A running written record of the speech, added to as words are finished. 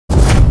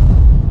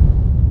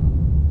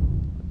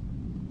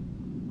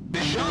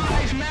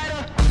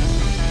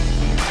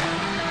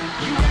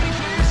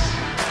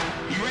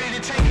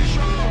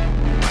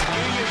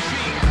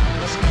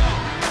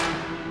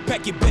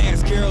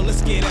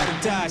scared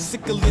that'll die.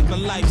 Sick of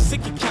living life,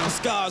 sick of counting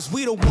scars.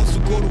 We the ones who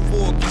go to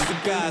war against the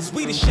gods.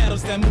 We the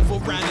shadows that move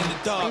around in the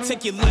dark.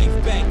 Take your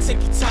life back,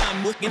 take your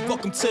time. Look and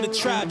welcome to the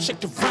tribe. Check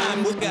the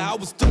rhyme. Look, I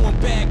was doing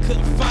bad,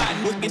 couldn't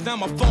find. Look, and now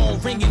my phone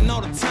ringing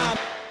all the time.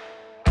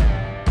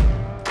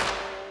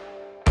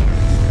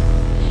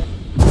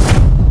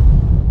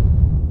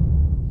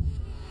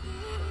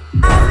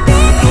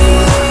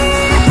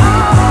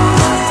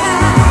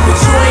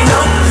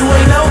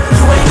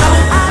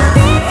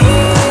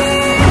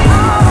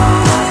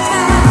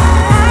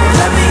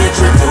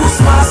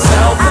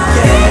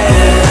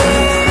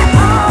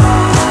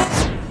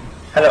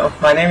 Hello,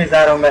 my name is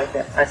Aaron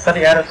Melke. I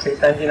study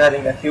aerospace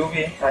engineering at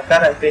UV. My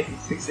current weight is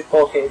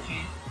 64 kg.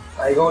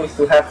 My goal is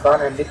to have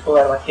fun and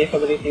discover my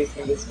capabilities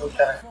in this new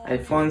challenge. I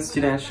found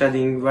student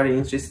shredding very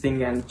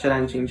interesting and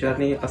challenging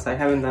journey as I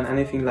haven't done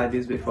anything like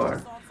this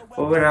before.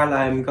 Overall,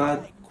 I am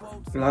glad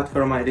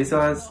for my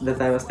results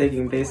that I was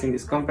taking place in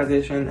this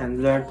competition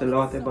and learned a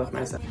lot about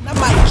myself. I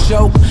might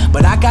joke,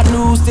 but I got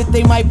news that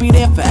they might be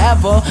there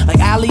forever. Like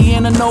Ali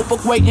in a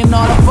notebook waiting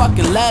on a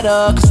fucking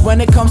letter. Cause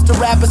when it comes to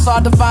rap, it's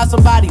hard to find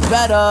somebody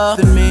better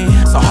than me.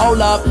 So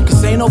hold up,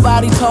 cause ain't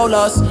nobody told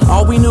us.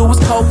 All we knew was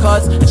cold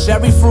cuts and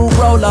cherry fruit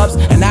roll-ups.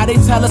 And now they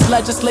tell us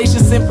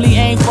legislation simply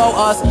ain't for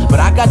us. But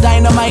I got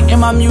dynamite in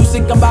my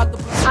music, I'm about to...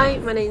 Hi,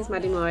 my name's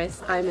Maddie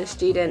Morris. I'm a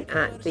student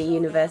at the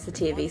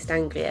University of East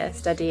Anglia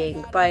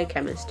studying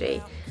biochemistry.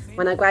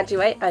 When I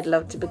graduate, I'd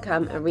love to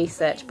become a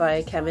research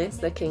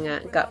biochemist looking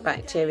at gut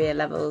bacteria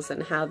levels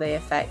and how they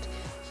affect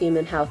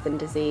human health and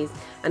disease,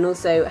 and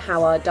also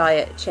how our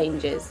diet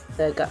changes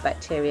the gut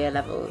bacteria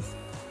levels.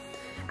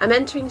 I'm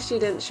entering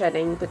student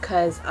shredding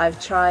because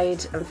I've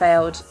tried and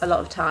failed a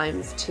lot of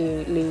times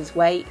to lose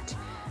weight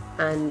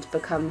and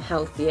become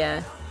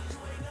healthier.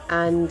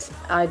 And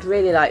I'd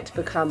really like to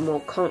become more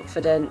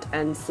confident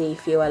and see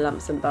fewer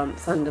lumps and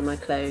bumps under my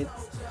clothes.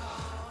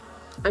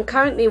 I'm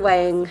currently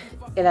weighing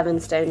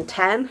 11 stone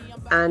 10,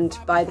 and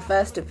by the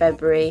 1st of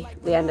February,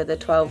 the end of the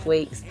 12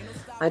 weeks,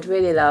 I'd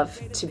really love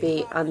to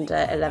be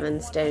under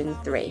 11 stone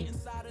 3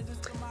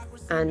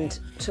 and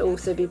to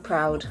also be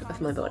proud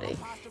of my body.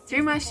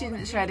 Through my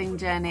student shredding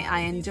journey, I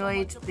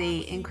enjoyed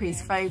the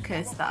increased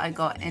focus that I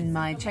got in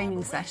my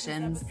training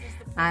sessions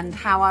and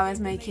how I was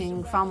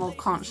making far more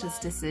conscious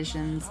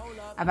decisions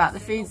about the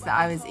foods that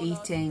I was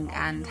eating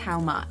and how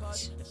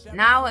much.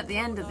 Now at the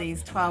end of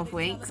these 12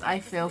 weeks, I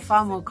feel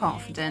far more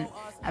confident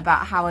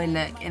about how I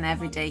look in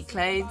everyday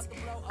clothes,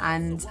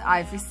 and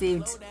I've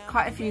received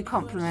quite a few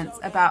compliments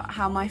about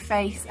how my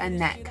face and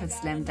neck have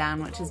slimmed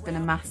down, which has been a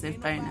massive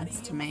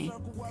bonus to me.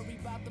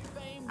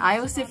 I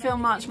also feel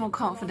much more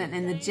confident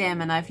in the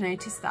gym, and I've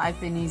noticed that I've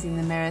been using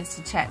the mirrors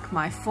to check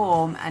my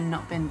form and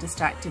not been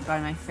distracted by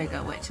my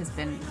figure, which has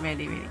been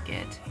really, really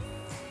good.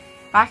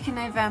 Back in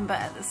November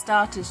at the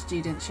start of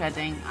student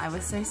shredding, I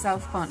was so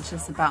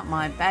self-conscious about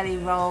my belly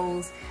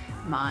rolls,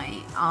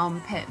 my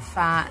armpit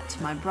fat,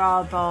 my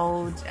bra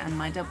bulge and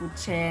my double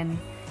chin,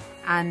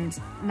 and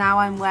now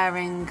I'm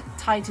wearing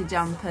tighter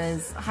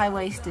jumpers,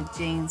 high-waisted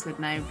jeans with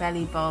no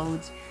belly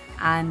bulge,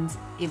 and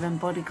even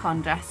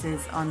bodycon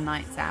dresses on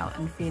nights out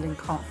and feeling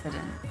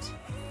confident.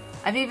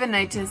 I've even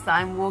noticed that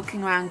I'm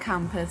walking around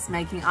campus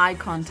making eye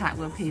contact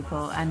with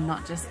people and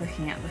not just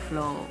looking at the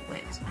floor,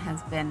 which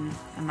has been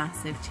a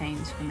massive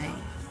change for me.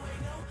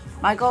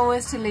 My goal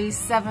was to lose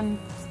 7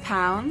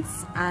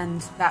 pounds,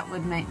 and that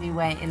would make me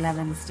weigh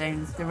 11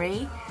 stone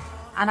 3,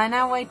 and I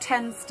now weigh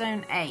 10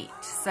 stone 8,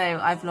 so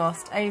I've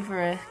lost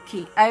over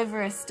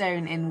a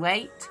stone in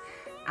weight,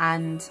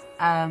 and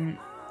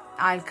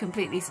I've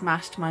completely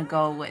smashed my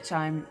goal, which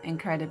I'm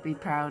incredibly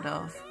proud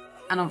of.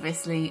 And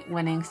obviously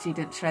winning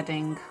student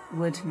shredding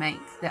would make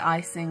the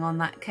icing on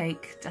that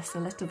cake just a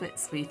little bit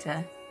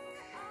sweeter.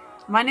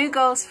 My new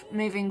goals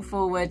moving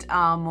forward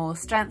are more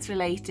strength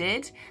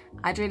related.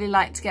 I'd really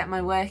like to get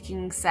my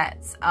working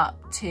sets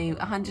up to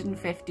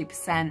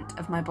 150%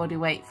 of my body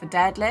weight for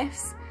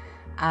deadlifts,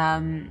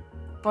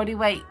 body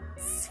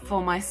weights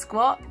for my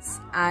squats,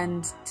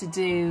 and to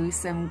do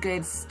some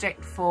good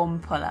strict form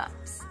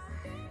pull-ups.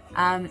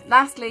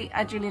 Lastly,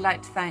 I'd really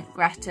like to thank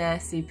Greta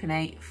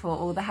Supinate for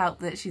all the help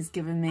that she's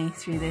given me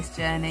through this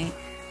journey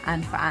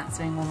and for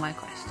answering all my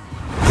questions.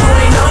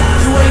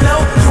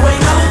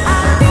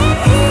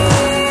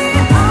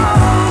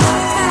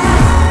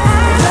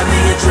 Let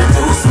me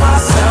introduce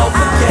myself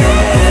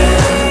again.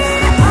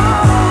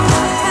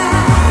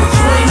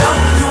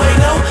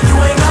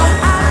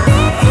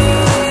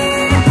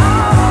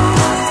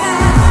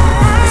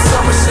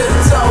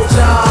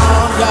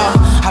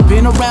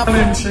 My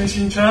name is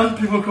Xin Chen,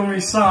 people call me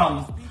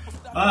Sam.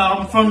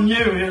 I'm from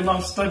UWE and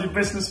I've studied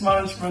business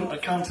management,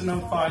 accounting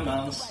and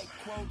finance.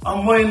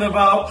 I'm weighing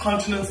about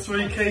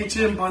 103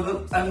 kg, and by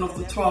the end of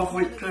the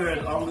 12-week period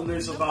I'm going to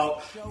lose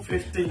about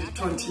 15 to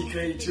 20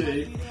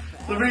 kg.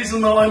 The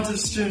reason I entered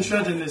student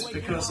shredding is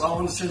because I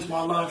want to change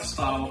my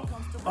lifestyle.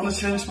 I want to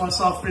change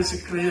myself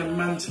physically and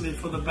mentally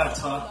for the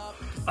better,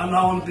 and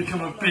I want to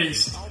become a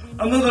beast.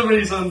 Another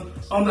reason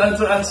I want to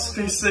enter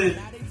SPC,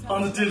 I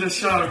want to do the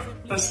show.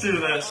 Let's do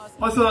this.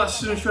 I thought that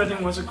student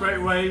shredding was a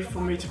great way for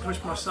me to push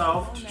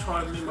myself to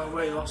try and meet my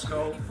weight loss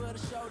goal.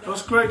 It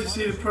was great to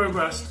see the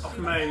progress I've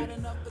made,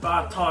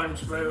 but at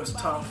times where it was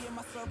tough,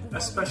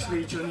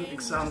 especially during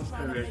exam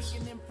periods.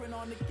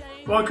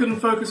 But I couldn't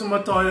focus on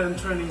my diet and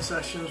training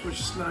sessions,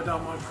 which slowed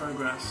down my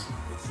progress.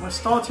 My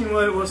starting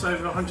weight was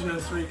over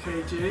 103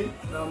 kg,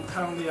 and I'm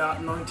currently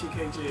at 90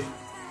 kg.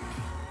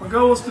 My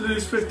goal was to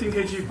lose 15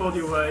 kg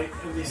body weight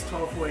in these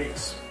 12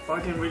 weeks, but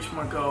I didn't reach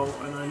my goal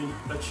and only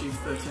achieved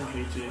 13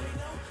 kg.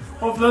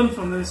 What I've learned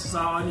from this is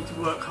that I need to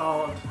work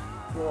hard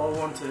for what I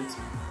wanted.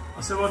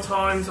 At several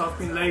times I've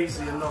been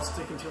lazy and not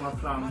sticking to my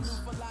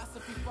plans.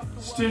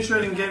 Student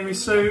shredding gave me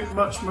so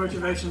much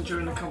motivation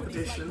during the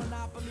competition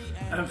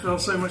and felt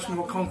so much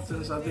more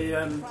confidence at the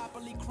end.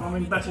 I'm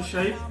in better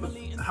shape with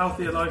a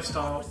healthier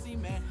lifestyle.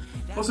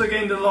 Also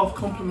gained a lot of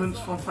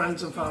compliments from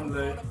friends and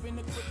family.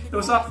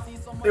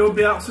 It would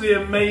be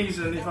absolutely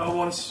amazing if I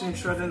won student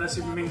shredding, as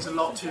it means a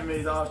lot to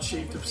me that I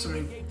achieved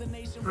something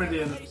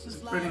brilliant. It's a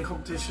brilliant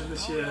competition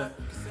this year.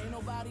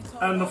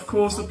 And of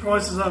course the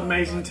prizes are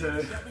amazing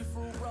too.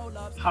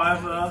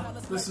 However,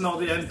 this is not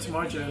the end to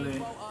my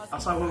journey,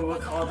 as I will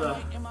work harder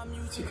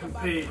to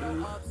compete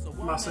in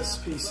Mass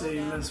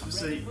SPC Men's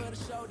Physique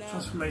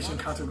Transformation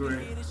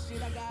category.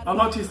 I'd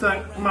like to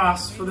thank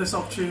Mass for this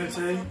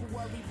opportunity,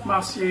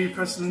 Mass UE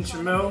President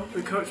Jamil,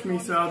 who coached me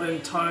throughout the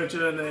entire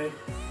journey,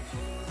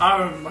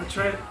 Aaron, my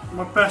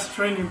best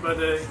training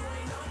buddy,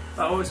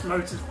 that always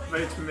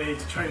motivated me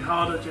to train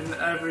harder during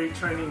every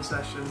training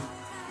session,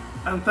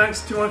 and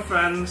thanks to my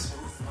friends,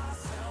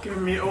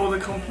 giving me all the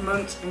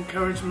compliments,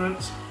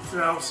 encouragement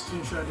throughout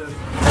student shredding.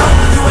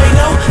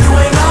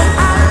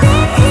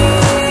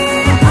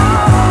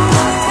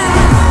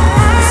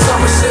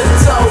 Someone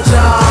should've told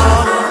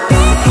y'all.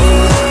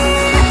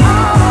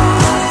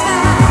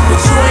 But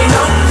you ain't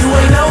know.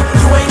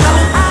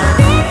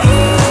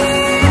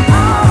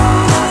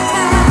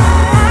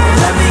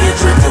 Let me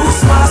introduce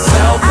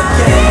myself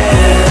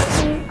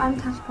again. I'm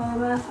Tash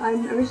Palmer.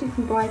 I'm originally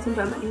from Brighton,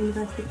 but I'm at the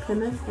University of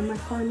Plymouth in my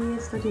final year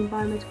studying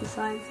biomedical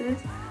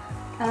sciences.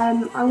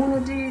 I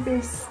want to do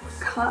this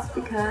cut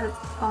because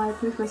I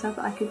proved myself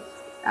that I could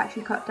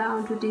actually cut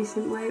down to a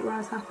decent weight where I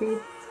was happy.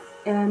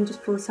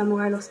 Just for the summer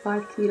where I lost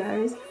 5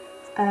 kilos,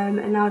 and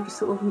now I've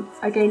just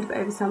I gained a bit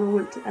over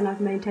summer, and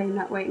I've maintained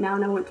that weight now,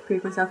 and I want to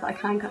prove myself that I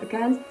can cut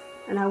again,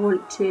 and I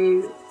want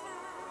to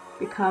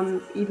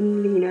become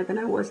even leaner than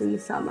I was in the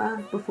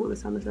summer, before the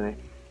summer, sorry.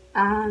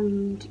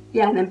 And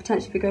yeah, and then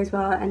potentially if it goes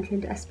well, I'll enter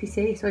into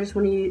SPC. So I just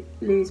want to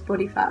lose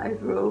body fat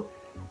overall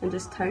and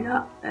just tone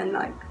up and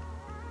like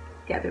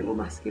get a bit more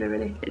muscular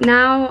really.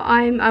 Now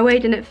I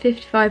weighed in at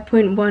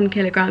 55.1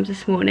 kilograms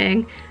this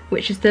morning,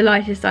 which is the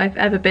lightest I've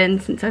ever been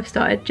since I've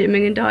started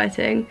gymming and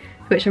dieting,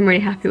 which I'm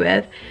really happy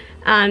with.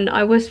 And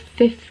I was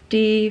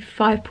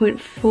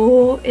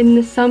 55.4 in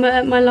the summer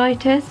at my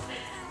lightest,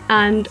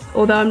 and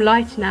although I'm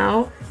lighter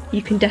now,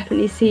 you can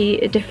definitely see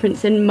a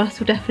difference in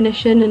muscle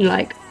definition, and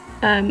like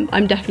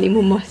I'm definitely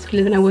more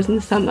muscular than I was in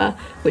the summer,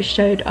 which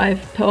showed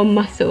I've put on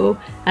muscle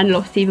and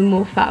lost even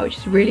more fat, which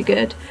is really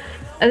good.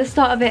 At the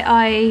start of it,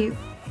 I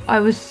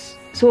was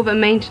sort of at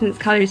maintenance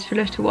calories for a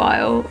little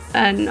while,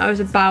 and I was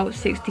about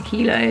 60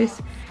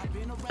 kilos.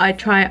 I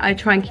try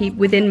and keep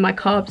within my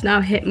carbs now,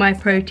 hit my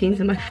proteins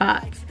and my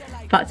fats.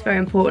 That's very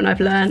important, I've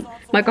learned.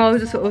 My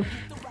goals are sort of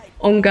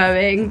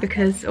ongoing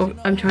because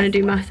I'm trying to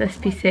do Mass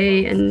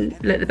SPC and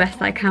look the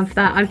best I can for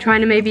that. I'm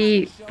trying to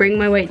maybe bring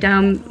my weight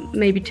down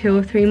maybe 2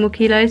 or 3 more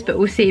kilos, but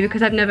we'll see,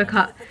 because I've never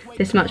cut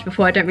this much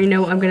before. I don't really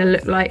know what I'm going to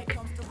look like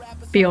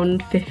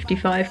beyond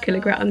 55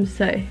 kilograms,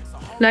 so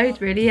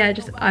loads really. Yeah,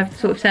 just I've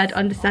sort of said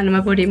understanding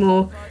my body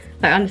more,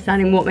 like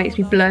understanding what makes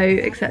me bloat,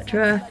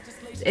 etc.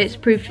 It's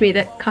proved to me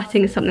that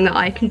cutting is something that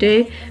I can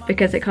do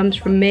because it comes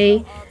from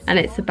me, and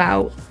it's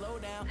about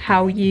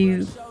how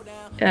you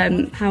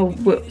how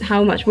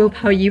much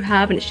willpower you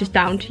have, and it's just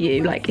down to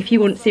you. Like if you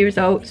want to see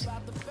results,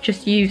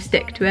 just you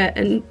stick to it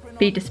and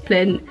be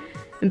disciplined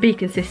and be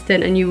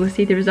consistent, and you will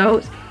see the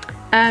results.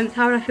 So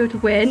how would I feel to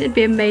win? It'd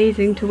be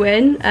amazing to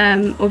win.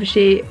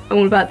 Obviously I'm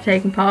all about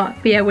taking part,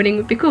 but yeah, winning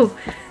would be cool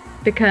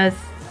because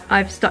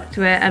I've stuck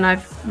to it and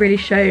I've really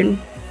shown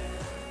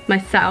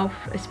myself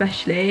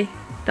especially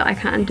that I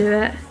can do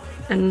it.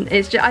 And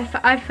it's just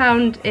I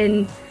found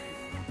in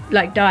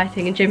like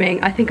dieting and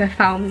gymming, I think I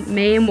found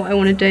me and what I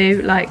want to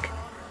do. Like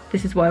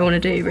this is what I want to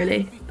do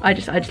really. I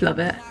just love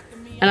it,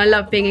 and I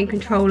love being in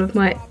control of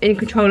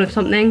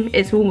something.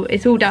 It's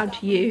all down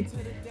to you.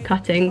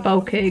 Cutting,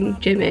 bulking,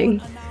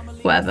 gymming,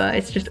 whatever,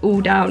 it's just all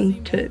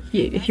down to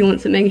you. If you want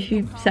something, if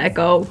you set a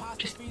goal,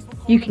 just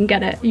you can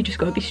get it. You just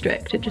got to be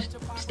strict and just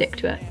stick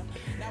to it.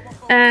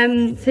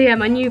 So yeah,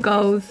 my new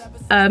goals,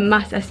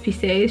 Mass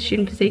SPC,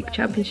 Student Physique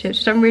Championships,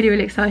 which I'm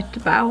really excited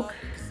about.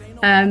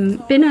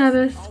 Bit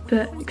nervous,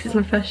 but because it's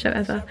my first show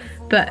ever,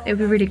 but it'll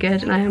be really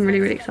good, and I am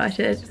really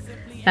excited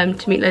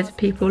to meet loads of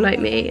people like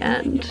me,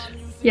 and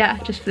yeah,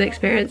 just for the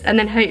experience. And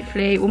then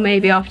hopefully, well,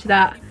 maybe after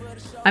that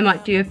I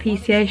might do a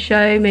PCA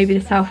show, maybe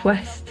the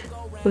Southwest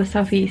or the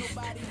Southeast,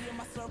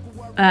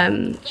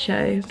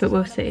 show, but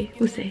we'll see.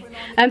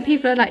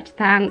 People I'd like to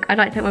thank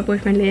my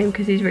boyfriend Liam,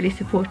 because he's really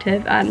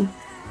supportive, and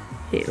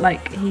he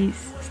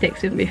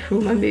sticks with me for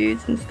all my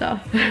moods and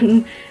stuff,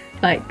 and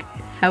like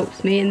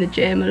helps me in the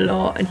gym a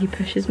lot, and he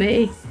pushes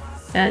me,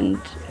 and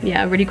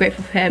yeah, I'm really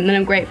grateful for him. And then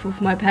I'm grateful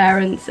for my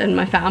parents and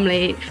my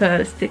family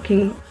for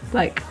sticking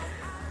like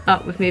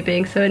up with me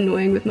being so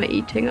annoying with my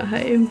eating at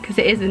home, because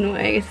it is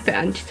annoying, it's a bit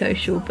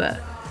antisocial, but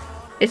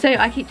it's so,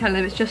 I keep telling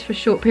them it's just for a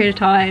short period of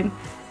time.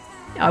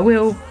 I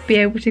will be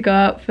able to go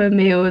out for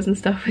meals and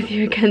stuff with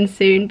you again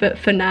soon, but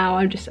for now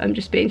I'm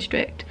just being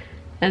strict,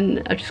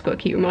 and I've just got to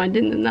keep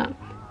reminding them that.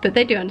 But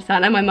they do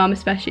understand, and my mum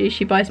especially,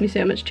 she buys me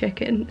so much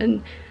chicken,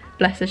 and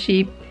bless her,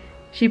 she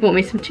bought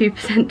me some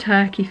 2%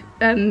 turkey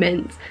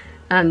mince,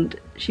 and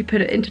she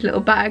put it into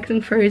little bags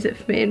and froze it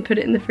for me and put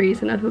it in the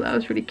freezer, and I thought that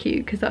was really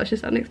cute because that was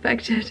just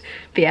unexpected.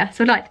 But yeah,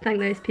 so I'd like to thank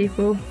those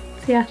people.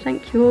 So yeah,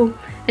 thank you all.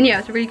 And yeah,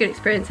 it was a really good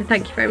experience, so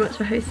thank you very much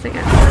for hosting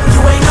it. Let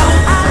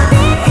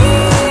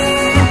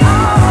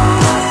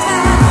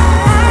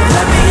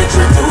me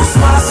introduce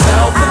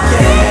myself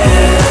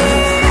again.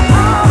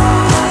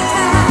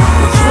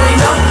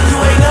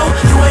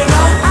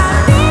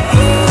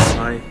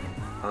 Hi,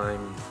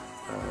 I'm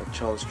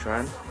Charles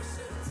Tran.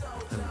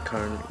 I'm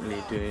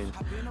currently doing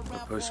a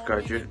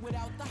postgraduate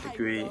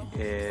degree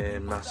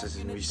in Masters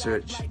in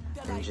Research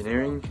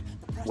Engineering.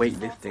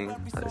 Weightlifting,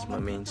 that is my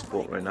main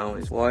sport right now.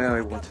 Is why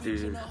I want to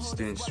do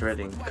student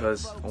shredding,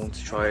 because I want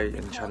to try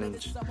and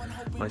challenge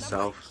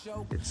myself.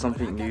 It's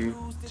something new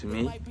to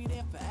me.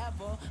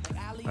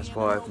 That's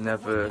why I've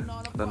never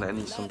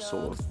done some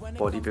sort of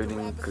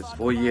bodybuilding, because for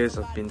 4 years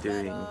I've been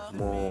doing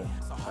more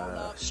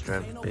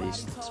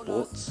strength-based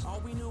sports.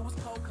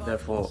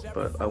 Therefore,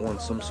 but I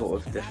want some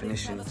sort of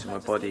definition to my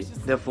body.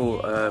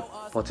 Therefore,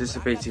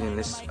 participating in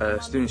this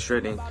student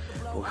shredding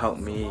will help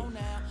me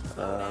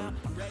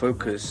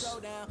focus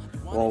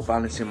while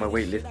balancing my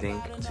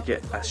weightlifting to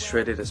get as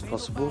shredded as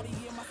possible.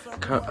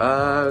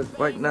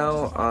 Right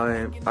now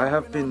I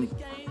have been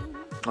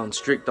on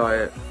strict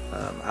diet.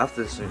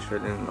 After the student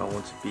shredding, I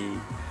want to be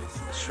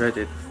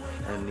shredded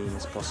and lean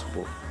as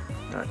possible.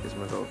 That is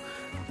my goal.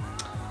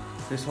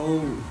 This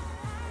whole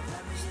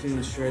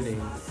student shredding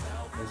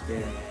has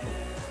been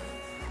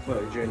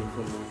quite a journey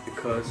for me,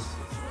 because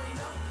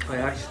I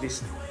actually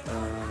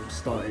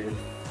started,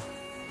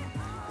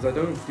 because I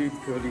don't do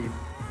purely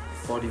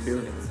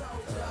bodybuilding,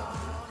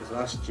 because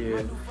last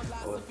year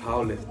I was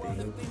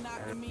powerlifting,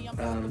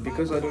 and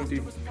because I don't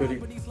do purely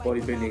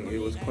bodybuilding, it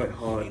was quite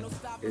hard.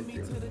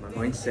 My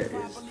mindset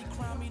is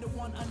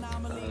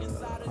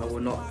I will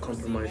not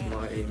compromise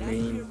my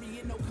main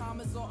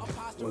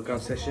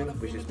workout session,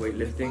 which is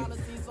weightlifting,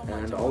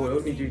 and I will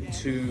only do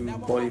 2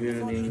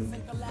 bodybuilding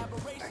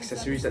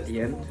accessories at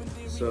the end.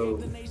 So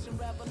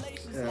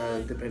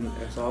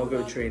so I'll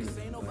go train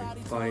like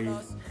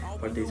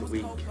 5 days a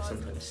week,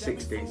 sometimes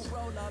 6 days,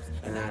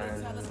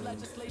 and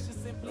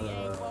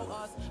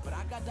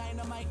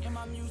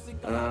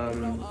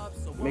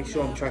make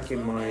sure I'm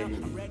tracking my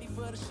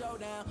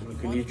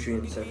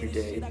nutrients every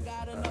day.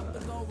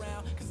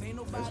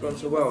 It's gone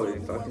so well.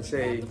 If I can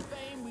say,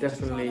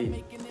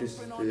 definitely this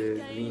is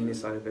the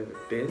leanest I've ever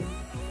been.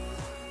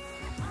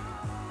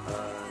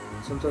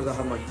 Sometimes I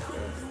have my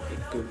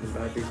good and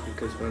bad days,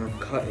 because when I'm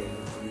cutting,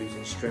 I'm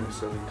losing strength,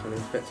 so it kind of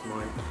affects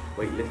my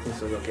weightlifting,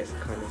 so I get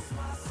kind of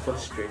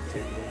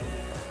frustrated when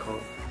I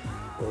can't,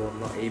 or I'm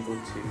not able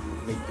to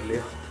make the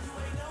lift.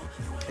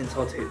 And it's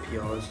hard to hit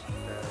PRs,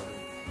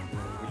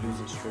 you're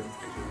losing strength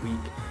because you're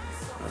weak.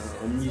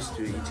 I'm used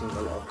to eating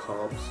a lot of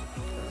carbs,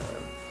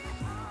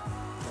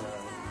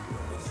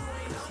 because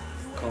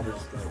carbs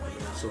is like the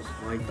main source of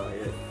my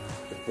diet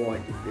before I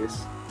did this.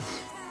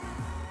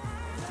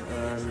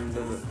 And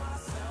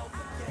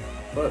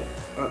but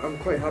I'm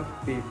quite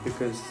happy,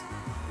 because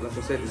like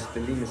I said, it's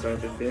the leanest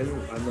I've ever been.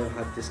 I've never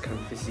had this kind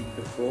of physique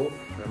before,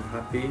 and I'm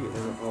happy.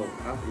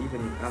 And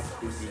even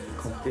after the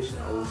competition,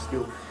 I will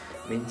still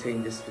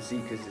maintain this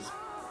physique, because it's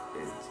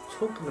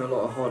taken a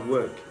lot of hard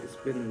work. It's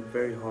been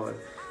very hard,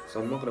 so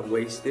I'm not going to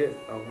waste it.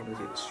 I want to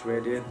get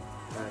shredded,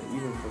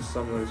 even for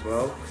summer as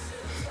well.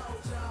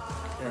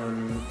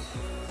 And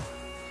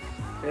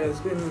yeah, it's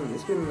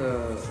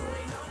been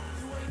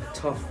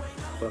tough,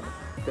 but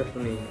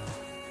definitely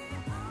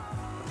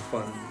a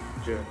fun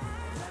journey.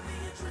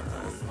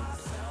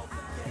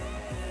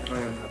 I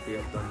am happy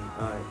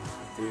I'm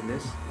doing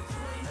this,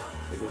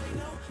 because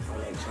I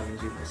like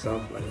challenging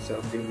myself. Like I said,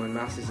 I'm doing my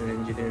Masters in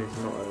Engineering. It's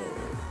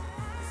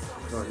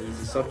not an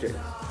easy subject,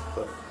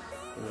 but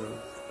you know,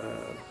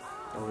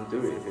 I wouldn't do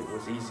it if it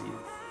was easy.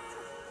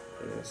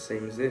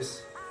 Same as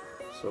this.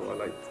 So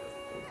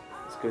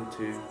it's good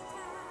to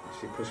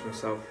actually push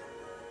myself.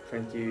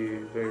 Thank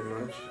you very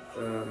much.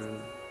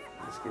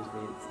 This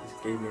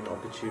gave me an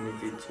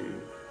opportunity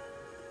to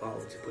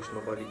push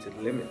my body to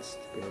the limits, to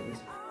be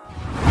honest.